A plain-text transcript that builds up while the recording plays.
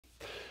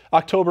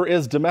October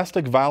is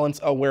Domestic Violence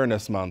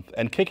Awareness Month,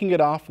 and kicking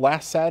it off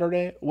last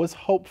Saturday was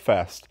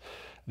HopeFest.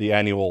 The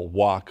annual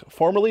walk,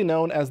 formerly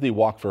known as the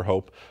Walk for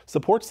Hope,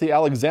 supports the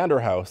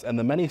Alexandra House and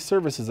the many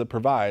services it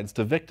provides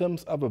to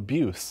victims of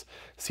abuse.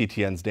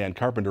 CTN's Dan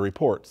Carpenter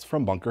reports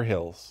from Bunker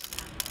Hills.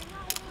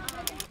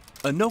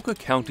 Anoka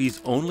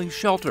County's only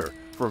shelter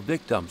for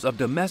victims of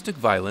domestic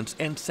violence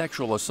and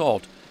sexual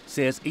assault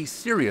says a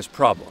serious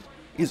problem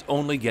is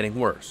only getting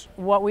worse.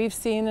 What we've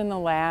seen in the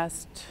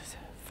last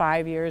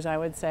 5 years, I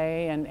would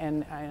say,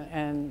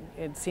 and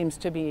it seems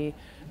to be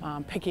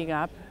picking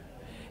up,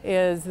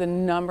 is the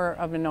number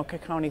of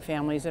Anoka County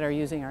families that are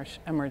using our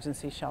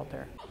emergency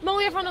shelter.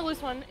 Molly, I found a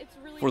loose one. It's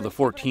really For the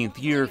 14th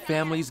year,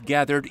 families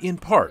gathered in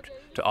part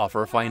to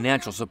offer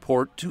financial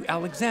support to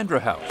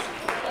Alexandra House.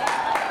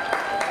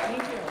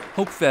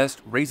 HopeFest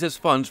raises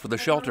funds for the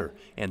shelter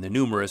and the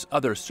numerous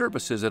other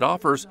services it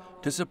offers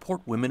to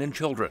support women and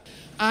children.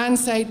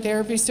 On-site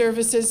therapy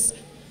services,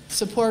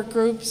 support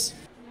groups.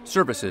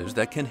 Services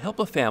that can help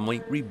a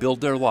family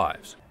rebuild their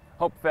lives.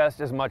 HopeFest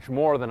is much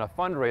more than a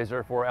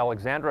fundraiser for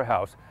Alexandra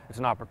House. It's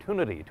an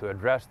opportunity to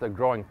address the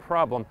growing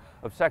problem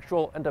of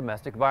sexual and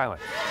domestic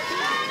violence.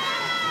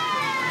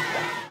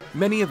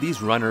 Many of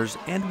these runners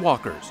and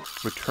walkers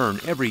return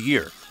every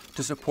year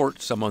to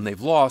support someone they've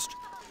lost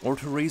or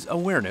to raise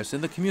awareness in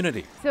the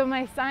community. So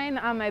my sign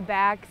on my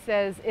back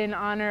says, in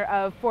honor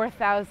of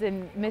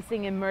 4,000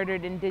 missing and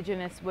murdered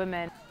Indigenous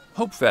women.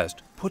 HopeFest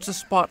puts a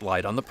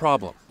spotlight on the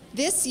problem.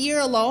 This year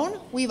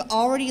alone, we've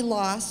already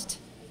lost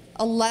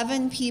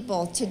 11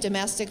 people to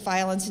domestic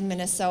violence in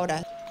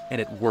Minnesota. And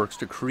it works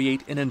to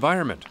create an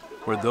environment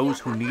where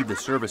those who need the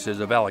services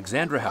of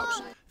Alexandra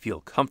House feel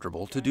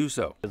comfortable to do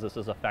so. This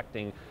is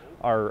affecting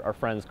our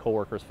friends,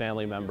 coworkers,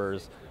 family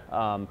members,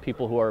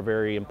 people who are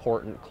very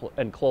important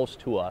and close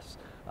to us.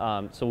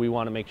 So we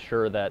want to make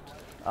sure that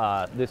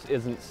this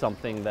isn't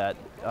something that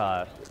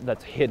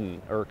that's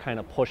hidden or kind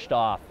of pushed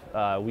off.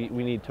 We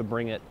need to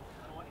bring it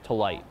to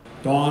light.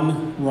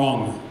 Dawn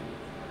Rung,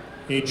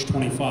 age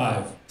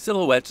 25.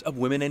 Silhouettes of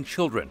women and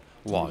children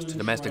lost to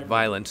domestic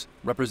violence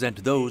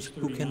represent those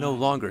who can no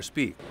longer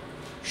speak.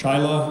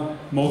 Shyla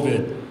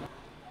Movid.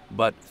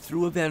 But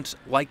through events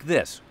like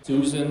this,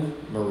 Susan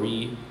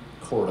Marie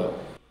Cordo,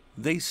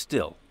 they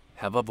still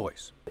have a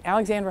voice.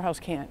 Alexandra House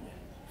can't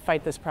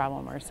fight this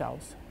problem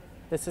ourselves.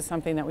 This is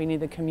something that we need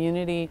the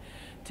community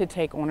to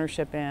take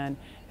ownership in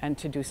and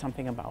to do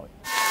something about.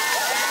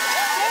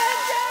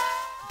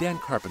 Dan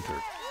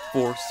Carpenter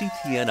for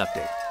CTN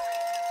Update.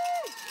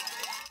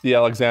 The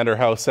Alexandra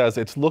House says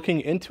it's looking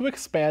into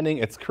expanding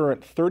its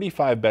current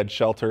 35-bed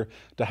shelter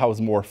to house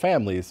more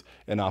families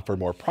and offer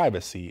more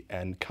privacy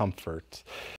and comfort.